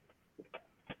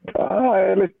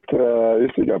 Jeg litt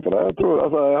usikker på det. Jeg tror,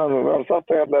 jeg har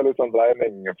sett egentlig litt sånn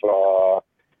dreining fra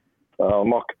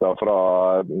makta fra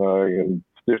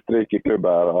styrtrike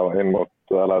klubber inn mot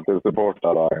eller til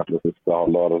supportere egentlig siste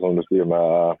halvåret, som du sier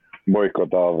med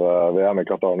boykott av VM I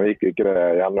Qatar. Nå gikk ikke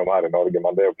det gjennom her I Norge,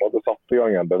 men det jo på en måte satt I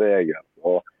gang en bevegelse.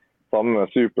 Og samme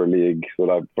Super League, så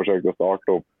de forsøkte å starte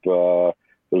opp, så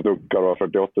det tok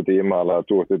 48 timer eller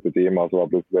 72 timer, så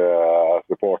var plutselig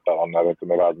supporterne rundt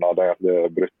om I verden hadde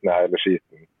egentlig brutt ned hele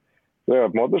skiten. Så det har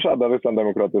på en måte skjedd en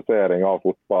demokratisering av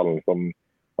fotballen, som I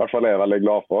hvert fall jeg veldig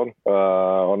glad for.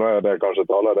 Og nå det kanskje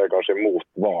tallet, det kanskje imot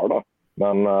VAR da.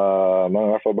 Men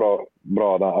I hvert fall bra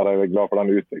der jeg glad for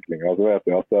den utviklingen. Så vet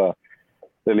jeg at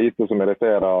det lite som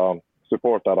irriterer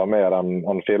supportere mer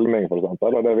enn filming for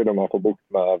eksempel, og det vil man få bukt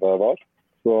med VAR.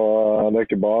 Så det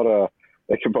ikke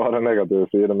bare negative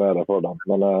sider med det for dem.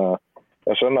 Men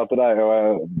jeg skjønner at det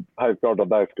helt klart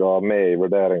at de skal med I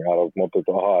vurdering her og på en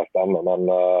måte ha en stemme, men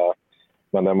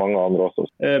det mange andre også.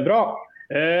 Bra.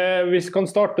 Vi kan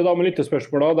starte da med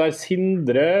lyttespørsmål der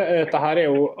Sindre, dette her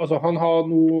jo, altså han har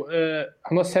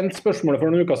sendt spørsmålet for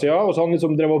noen uker siden, og så han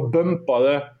liksom drev og bumpet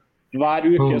det hver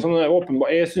uke, sånn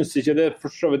åpenbart. Jeg synes ikke det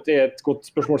for så vidt et godt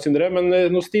spørsmål, Sindre, men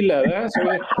nå stiller jeg det, så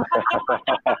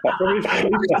vi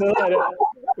slutter det der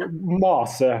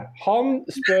maset. Han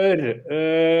spør,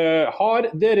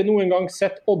 har dere noen gang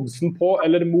sett oddsen på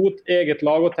eller mot eget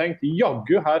lag og tenkt,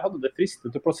 jaggu, her hadde det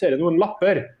fristet å plassere noen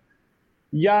lapper?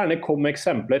 Gjerne kom med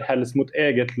eksempler, helst mot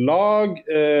eget lag.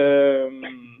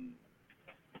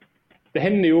 Det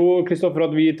hender jo, Kristoffer,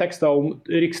 at vi tekstet om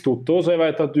Rikstoto, så jeg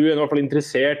vet at du I hvert fall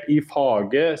interessert I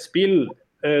faget spill.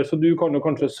 Så du kan jo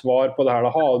kanskje svare på det her.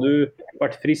 Da. Har du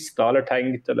vært fristet eller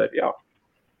tenkt, eller ja?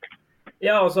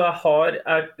 Ja, altså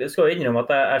jeg skal jo innrømme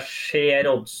at jeg ser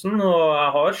oddsen, og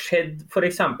jeg har sett, for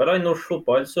eksempel I norsk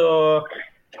fotball, så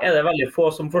det veldig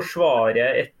få som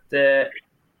forsvarer et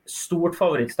stort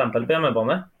favorittstempel på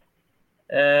hjemmebane.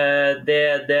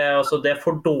 Det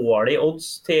for dårlig odds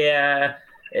til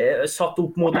satt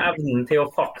opp mot evnen til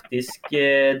å faktisk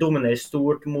dominere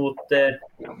stort mot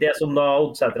det som da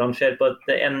oddsetterne ser på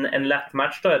en lett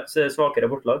match, da, et svakere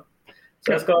bortlag. Så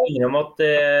jeg skal innrømme at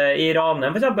I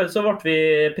Ranheim for eksempel så ble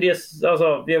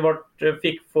vi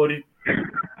fikk for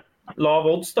lav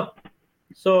odds da.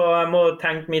 Så jeg må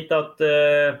tenke mitt at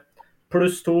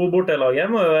 +2 bortelaget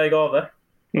må jo være gave.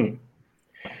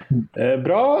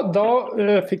 Bra, da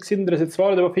fikk Sindre sitt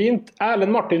svar, det var fint.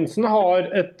 Erlend Martinsen har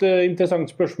et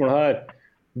interessant spørsmål her.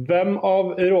 Hvem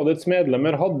av rådets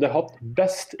medlemmer hadde hatt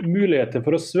best muligheter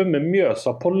for å svømme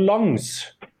Mjøsa på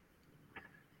langs?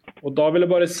 Og da vil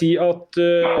jeg bare si at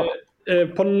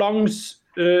på langs,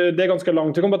 det ganske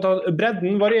langt.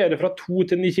 Bredden varierer fra 2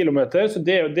 til 9 kilometer, så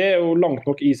det jo langt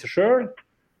nok I seg selv.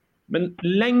 Men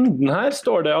lengden her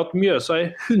står det at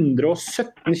Mjøsa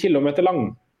 117 kilometer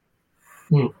lang.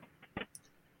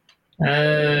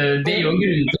 Det jo en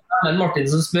grunn til at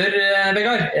Martinsen spør,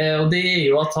 Vegard, og det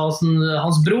jo at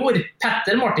hans bror,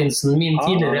 Petter Martinsen, min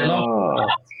tidligere lag,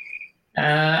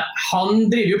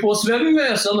 han driver jo på å svømme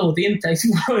Mjøsa nå til inntekt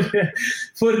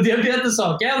for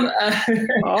diabetessaken.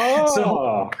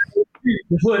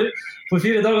 For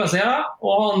 4 dager siden,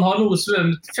 og han har nå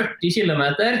svømt 40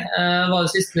 kilometer, var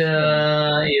det siste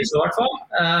I så I hvert fall.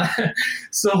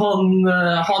 Så han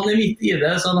midt I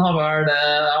det, så han har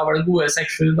vel gode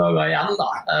 6-7 dager igjen da.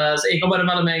 Så jeg kan bare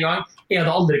melde med en gang, jeg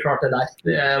hadde aldri klart det der.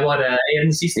 Det var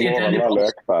den siste I tredje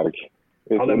plass.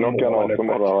 Hvis det noen av som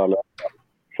har vært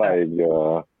feig.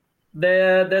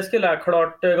 Det skulle jeg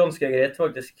klart ganske greit,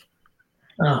 faktisk.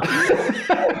 Ja.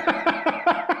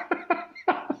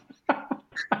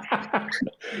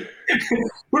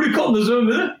 Hvor du kan det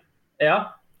svømme, du? Ja,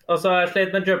 altså jeg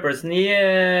slet med Jumpersen I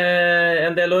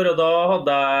en del år, og da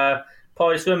hadde jeg et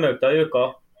par svømmeøkter I uka.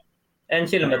 en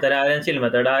kilometer her, en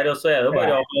kilometer der, og så det jo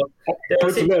bare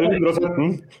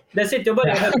det sitter jo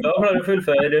bare i høyde og klarer å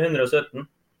fullføre 117.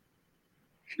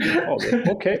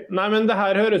 Ok, nei, men det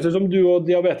her høres ut som du og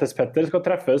Diabetes-Petter skal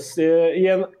treffes i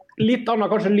en litt annen,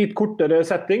 kanskje litt kortere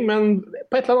setting, men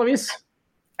på et eller annet vis.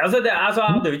 Altså, jeg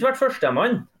hadde jo ikke vært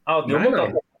førstemann. Jeg hadde jo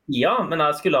måttet men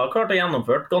jeg skulle ha klart å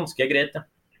gjennomføre ganske greit. Ja.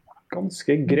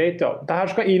 Ganske greit, ja.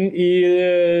 Dette skal inn i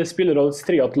Spillerådets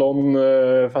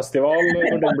triathlon-festival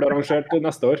når den blir arrangert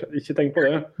neste år. Ikke tenk på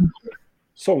det.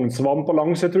 Sognsvann på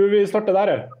langs, jeg tror vi starter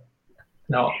der.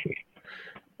 Ja.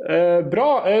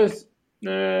 Bra.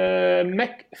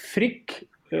 McFrick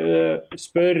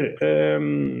spør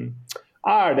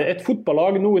det et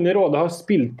fotballag noen i rådet har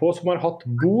spilt på som har hatt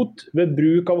bot ved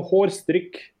bruk av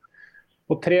hårstrikk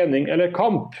på trening eller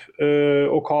kamp,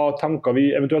 og hva tanker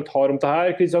vi eventuelt har om det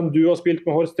her? Kristian, du har spilt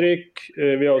med hårstrikk,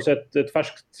 vi har sett et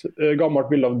ferskt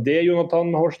gammelt bilde av det, Jonathan,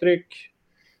 med hårstrikk,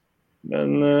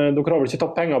 men dere har vel ikke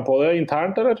tatt penger på det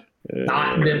internt, eller?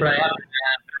 Nei, det ble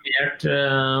premiert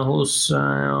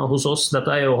hos oss.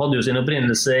 Dette hadde jo sin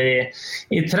opprinnelse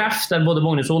i treff, der både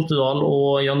Magnus Holtedal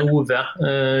og Jan Ove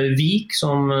Vik,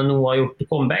 som nå har gjort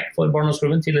comeback for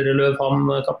Barndomsklubben, tidligere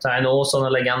Løvham-kaptein og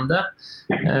Åsane-legende,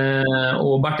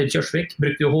 og Bertil Kjørsvik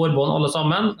brukte jo hårbånd alle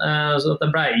sammen, så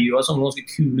dette ble jo en sånn ganske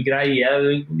kul greie.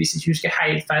 Hvis jeg ikke husker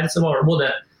helt feil, så var det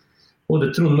både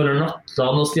Trond Møller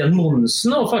Natland og Stian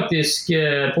Monsen og faktisk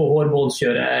på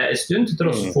hårbåndskjøret en stund, til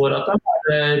tross for at det var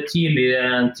tidlig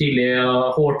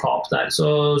hårtap der.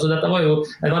 Så dette var jo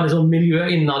et veldig sånn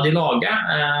miljø innad i laget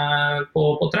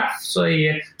på treff, så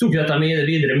jeg tok dette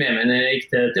videre med meg når jeg gikk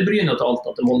til Bryne og til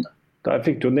Alta til Molde. Der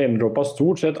fikk du name-droppet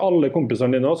stort sett alle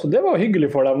kompisene dine, så det var hyggelig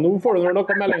for dem. Nå får du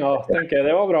noen meldinger, tenker jeg.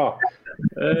 Det var bra.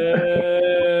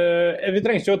 Vi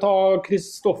trenger ikke å ta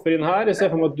Kristoffer inn her. Jeg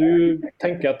ser for meg at du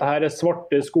tenker at dette er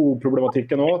svarte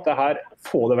sko-problematikken nå. Dette,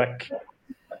 få det vekk.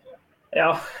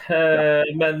 Ja,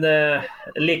 men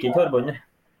like ikke forbundet.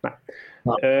 Nei.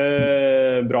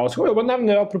 Bra. Så skal vi jo bare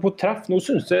nevne, apropos treff, nå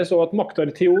synes jeg så at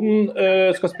Maktar Tion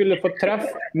skal spille for treff,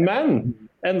 men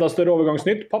enda større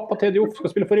overgangsnytt, pappa Tedjof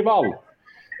skal spille for Rival.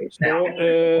 Så det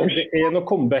noen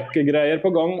comeback-greier på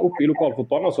gang oppe i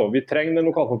lokalfotballen, altså. Vi trenger den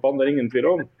lokalfotballen, det ingen tvil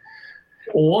om.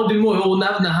 Og du må jo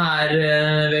nevne her,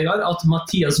 Vegard, at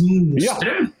Mathias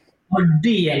Mostrøm har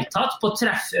deltatt på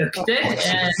trefføkter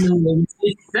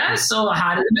så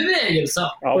her det bevegelser.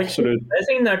 Absolutt. Det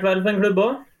signert vel for en klubb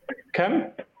også. Hvem?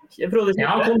 Ja,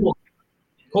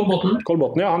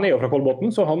 Kolbotn, ja, han jo fra Kolbotn,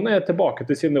 så han tilbake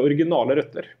til sine originale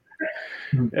røtter.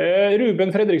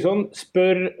 Ruben Fredriksson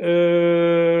spør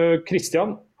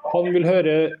Kristian, han vil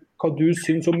høre hva du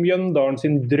synes om Mjøndalen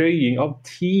sin drøying av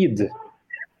tid.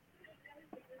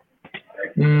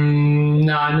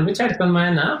 Nei, det vet jeg ikke hva han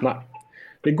mener. Nei.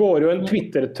 Det går jo en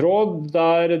Twitter-tråd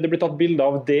der det blir tatt bilder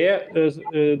av det,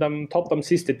 tatt de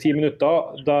siste 10 minutter,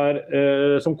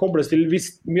 som kobles til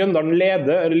hvis Mjøndalen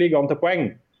leder eller ligger an til poeng,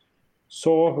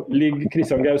 så ligger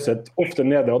Kristian Gauseth ofte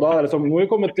nede, og da det som, nå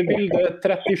vi kommet til bilde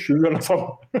 37 eller noe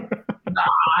sånt.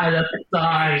 Nei, dette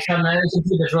kjenner jeg ikke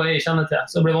til, tror jeg kjenner til,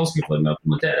 så det blir vanskelig for meg å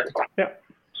kommentere. Ja.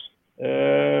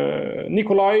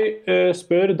 Nikolai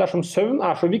spør, dersom søvn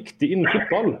så viktig innen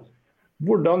fotball,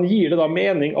 hvordan gir det da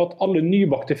mening at alle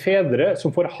nybakte fedre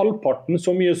som får halvparten så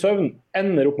mye søvn,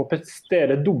 ender opp med å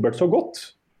prestere dobbelt så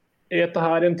godt? Dette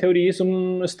her en teori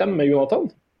som stemmer, Jonathan?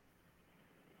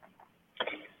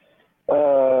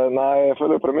 Nei, jeg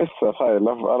føler premisset feil. I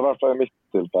hvert fall i mitt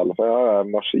tilfelle. For jeg har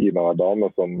en maskin av en dame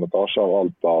som tar seg av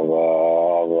alt av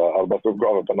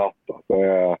arbeidsoppgaver på natta. Så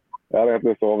jeg har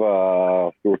egentlig sovet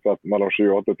stort sett mellom 7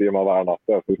 og 8 timer hver natt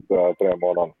de siste 3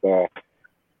 månedene. Så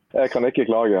jeg kan ikke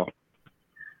klage.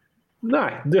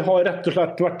 Nei, det har rett og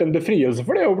slett vært en befrielse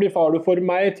for det å bli far. Du får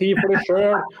mer tid for deg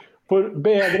selv, for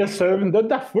bedre søvn.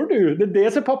 Det derfor det det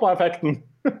som pappa-effekten.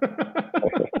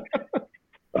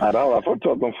 Nei, det har jeg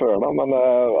fortsatt om før, da. Men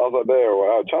altså, det jo,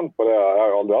 jeg har kjent på det. Jeg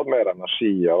har aldri hatt mer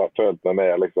energi. Jeg har følt meg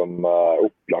mer liksom,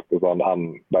 opplagt og sånn, enn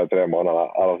de 3 månedene.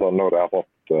 Altså, når jeg har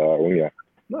fått unge.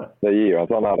 Nei. Det gir jo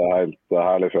en sånn helt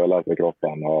herlig følelse i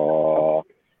kroppen. Og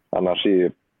energi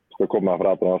som kommer fra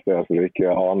et eller annet sted som vi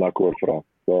ikke aner hvorfra.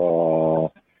 Så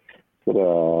det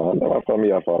har vært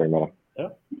min erfaring med det. Ja.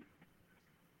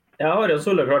 Jeg har en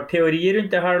soleklart teori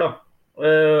rundt det her da.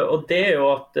 Og det jo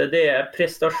at det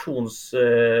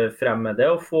prestasjonsfremmede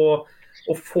å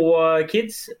få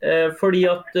kids, fordi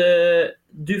at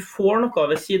du får noe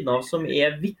ved siden av som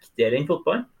viktigere enn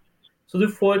fotball. Så du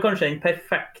får kanskje den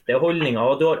perfekte holdningen,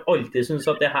 og du har alltid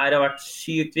syntes at det her har vært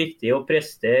sykt viktig å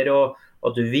prestere, og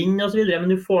at du vinner og så videre,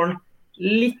 men du får den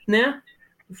litt ned,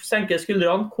 senker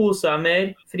skuldrene, koser deg mer,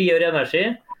 frigjør energi.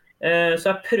 Så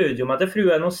jeg prøvde jo meg til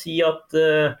fruen å si at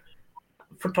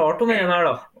fortalt om den her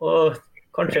da, og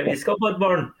kanskje vi skal få et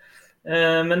barn.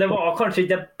 Men det var kanskje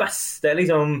ikke det beste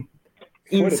liksom,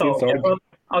 innsalget for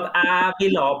at jeg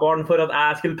ville ha barn for at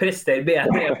jeg skulle prestere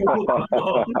bedre.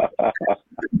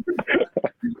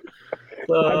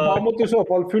 Da måtte du I så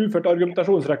fall fullført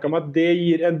argumentasjonsrekka med at det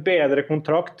gir en bedre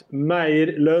kontrakt,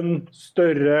 mer lønn,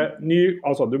 større, ny,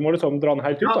 altså du må liksom dra den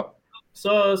helt ut da.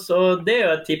 Så det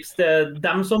jo et tips til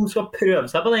dem som skal prøve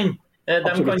seg på den. De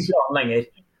kan dra den lenger.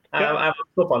 Jeg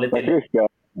stoppet litt til.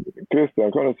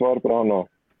 Kristian, kan du svare på det her nå?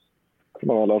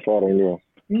 Hva er erfaring du har?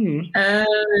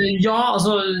 Ja,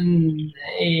 altså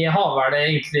jeg har vel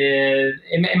egentlig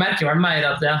jeg merker vel mer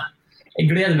at jeg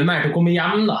gleder meg mer til å komme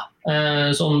hjem da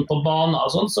sånn på banen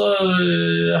og sånn, så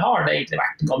har det egentlig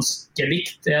vært ganske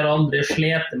likt. Jeg har aldri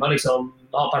slet med liksom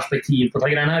ha perspektiv på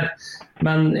det greiene her,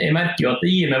 men jeg merker jo at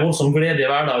det gir meg voldsom glede I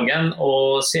hverdagen å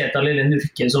se et av lille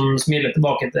nurken som smiler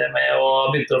tilbake til meg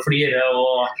og begynte å flire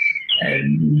og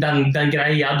den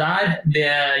greia der,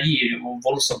 det gir jo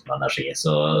voldsomt energi,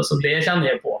 så det kjenner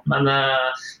jeg på, men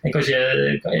jeg kan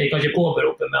ikke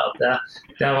påberope meg at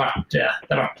det har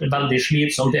vært veldig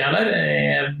slitsomt det heller.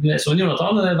 Som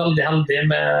Jonathan er veldig heldig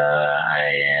med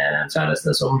en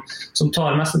kjæreste som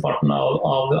tar mesteparten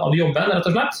av jobben, rett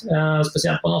og slett,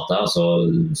 spesielt på natta, så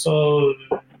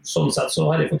sånn sett så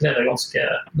har jeg fått leve ganske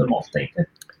normalt egentlig.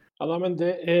 Ja, men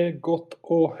det godt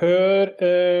å høre.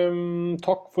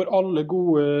 Takk for alle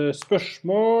gode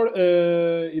spørsmål.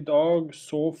 I dag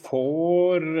så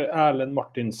får Erlend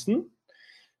Martinsen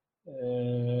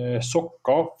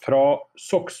Sokka fra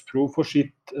Soxpro for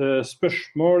sitt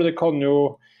spørsmål. Det kan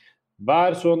jo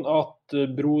være sånn at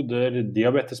broder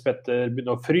Diabetes Petter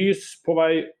begynner å fryse på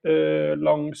vei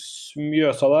langs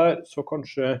Mjøsa der, så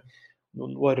kanskje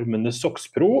noen varmende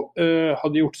Soxpro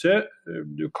hadde gjort seg.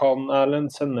 Du kan, Erlend,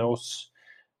 sende oss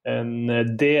en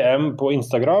DM på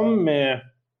Instagram med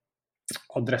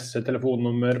adresse,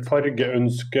 telefonnummer,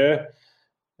 fargeønske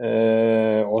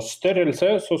og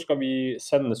størrelse, så skal vi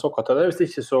sende sokka til deg. Hvis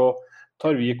ikke så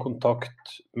tar vi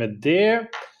kontakt med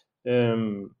det.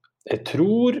 Jeg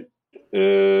tror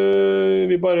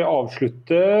vi bare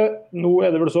avslutter. Nå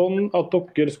det vel sånn at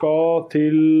dere skal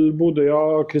til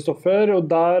Bodøya, Kristoffer, og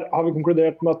der har vi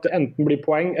konkludert med at det enten blir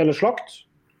poeng eller slakt.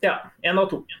 Ja, 1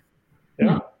 og 2.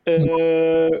 Ja.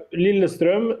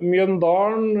 Lillestrøm,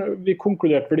 Mjøndalen, vi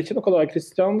konkluderte vel ikke noe der,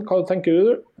 Kristian? Hva tenker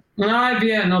du? Nei,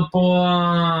 vi nå på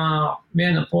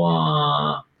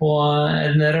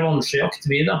en revansjejakt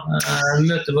vi da.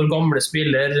 Møter vår gamle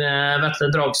spiller Vetle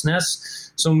Dragsnes,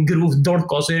 som grovt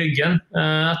dolka oss I ryggen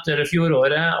etter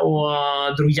fjoråret og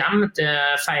dro hjem til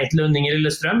feit lønning I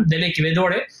Lillestrøm. Det liker vi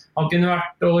dårlig. Han kunne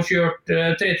vært og kjørt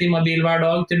 3 timer bil hver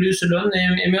dag til luselønn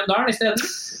I Mjøndalen I stedet.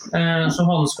 Så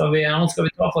han skal vi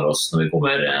ta for oss når vi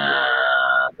kommer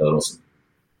til Åråsen.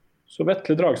 Så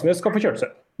Vetle Dragsnes skal få kjørt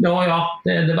seg? Ja,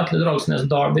 det Vetle Dragsnes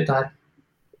Darby her.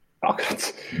 Akkurat.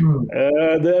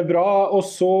 Det bra, og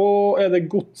så det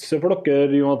godset for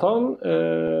dere, Jonathan.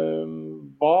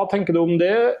 Hva tenker du om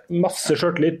det? Masse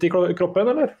skjørtlitt I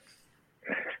kroppen, eller?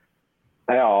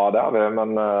 Ja, det har vi,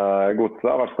 men godset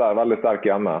har vært veldig sterk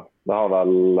hjemme. Det har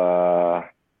vel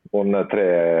vunnet 3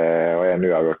 og 1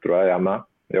 uavgjort, tror jeg, hjemme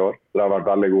I år. Så det har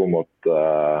vært veldig god mot I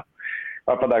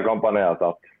hvert fall de kampene jeg har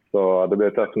tatt. Så det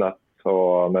blir tøft nett,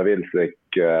 og med Vilsvik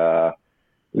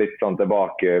litt sånn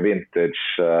tilbake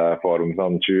vintage-form,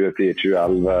 sånn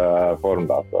 2010-2011-form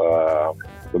da,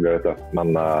 så blir det tøft.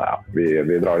 Men ja,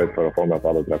 vi drar litt for å få med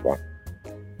alle 3 poeng.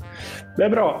 Det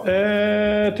bra.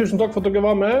 Tusen takk for at dere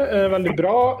var med. Veldig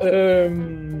bra.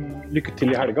 Lykke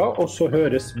til I helga, og så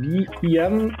høres vi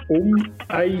igjen om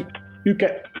ei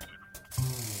uke.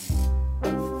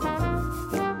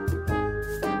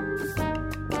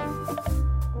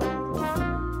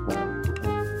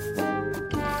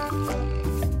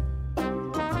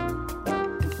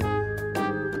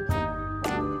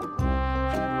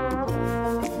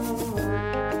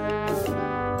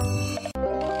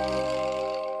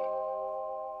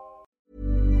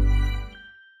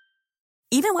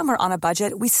 Even when we're on a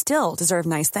budget, we still deserve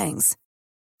nice things.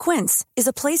 Quince is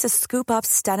a place to scoop up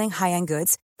stunning high-end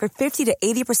goods for 50 to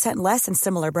 80% less than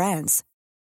similar brands.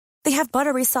 They have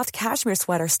buttery soft cashmere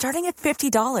sweaters starting at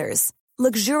 $50,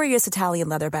 luxurious Italian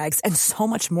leather bags, and so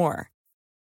much more.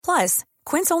 Plus,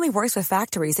 Quince only works with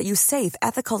factories that use safe,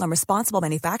 ethical, and responsible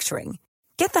manufacturing.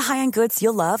 Get the high-end goods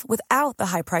you'll love without the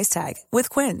high price tag with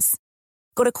Quince.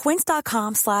 Go to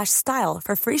quince.com/style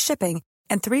for free shipping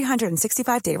and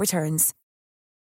 365-day returns.